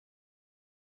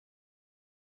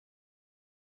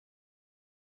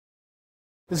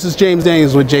This is James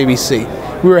Daniels with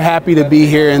JVC. We were happy to be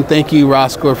here and thank you,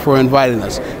 Roscor, for inviting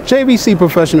us. JVC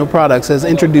Professional Products has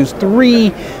introduced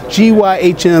 3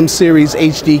 GYHM series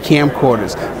HD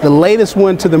camcorders. The latest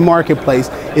one to the marketplace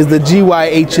is the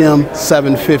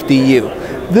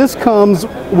GYHM750U. This comes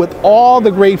with all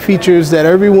the great features that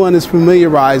everyone is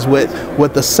familiarized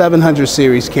with the 700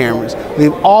 series cameras.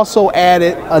 They've also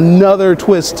added another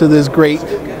twist to this great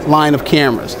line of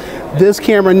cameras. This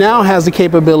camera now has the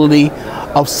capability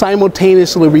of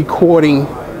simultaneously recording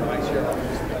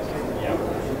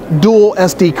dual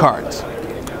SD cards.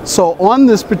 So on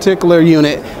this particular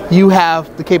unit, you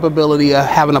have the capability of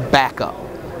having a backup.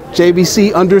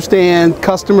 JVC understands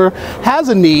customer has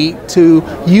a need to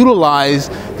utilize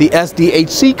the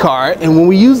SDHC card, and when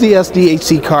we use the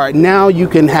SDHC card, now you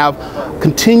can have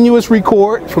continuous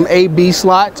record from A/B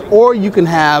slots, or you can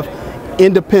have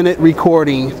independent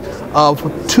recording of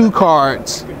 2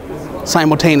 cards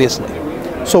simultaneously.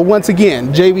 So once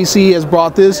again, JVC has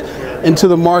brought this into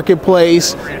the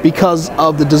marketplace because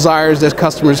of the desires that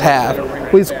customers have.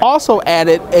 We've also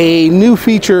added a new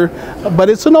feature,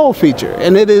 but it's an old feature,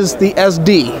 and it is the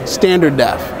SD, standard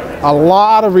def. A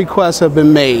lot of requests have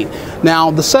been made.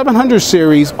 Now, the 700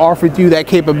 series offered you that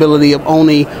capability of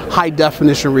only high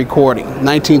definition recording,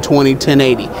 1920,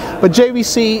 1080. But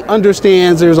JVC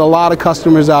understands there's a lot of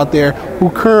customers out there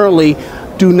who currently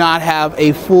do not have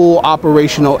a full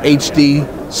operational HD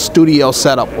studio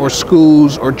setup, or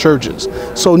schools or churches.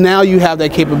 So now you have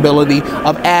that capability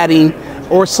of adding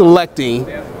or selecting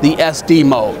the SD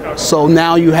mode. So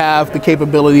now you have the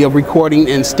capability of recording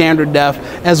in standard def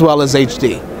as well as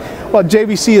HD. Well,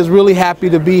 JVC is really happy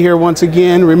to be here once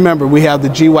again. Remember, we have the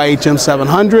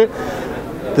GYHM700,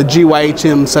 the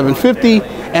GYHM750,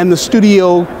 and the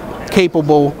studio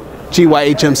capable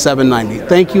GYHM790.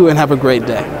 Thank you and have a great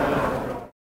day.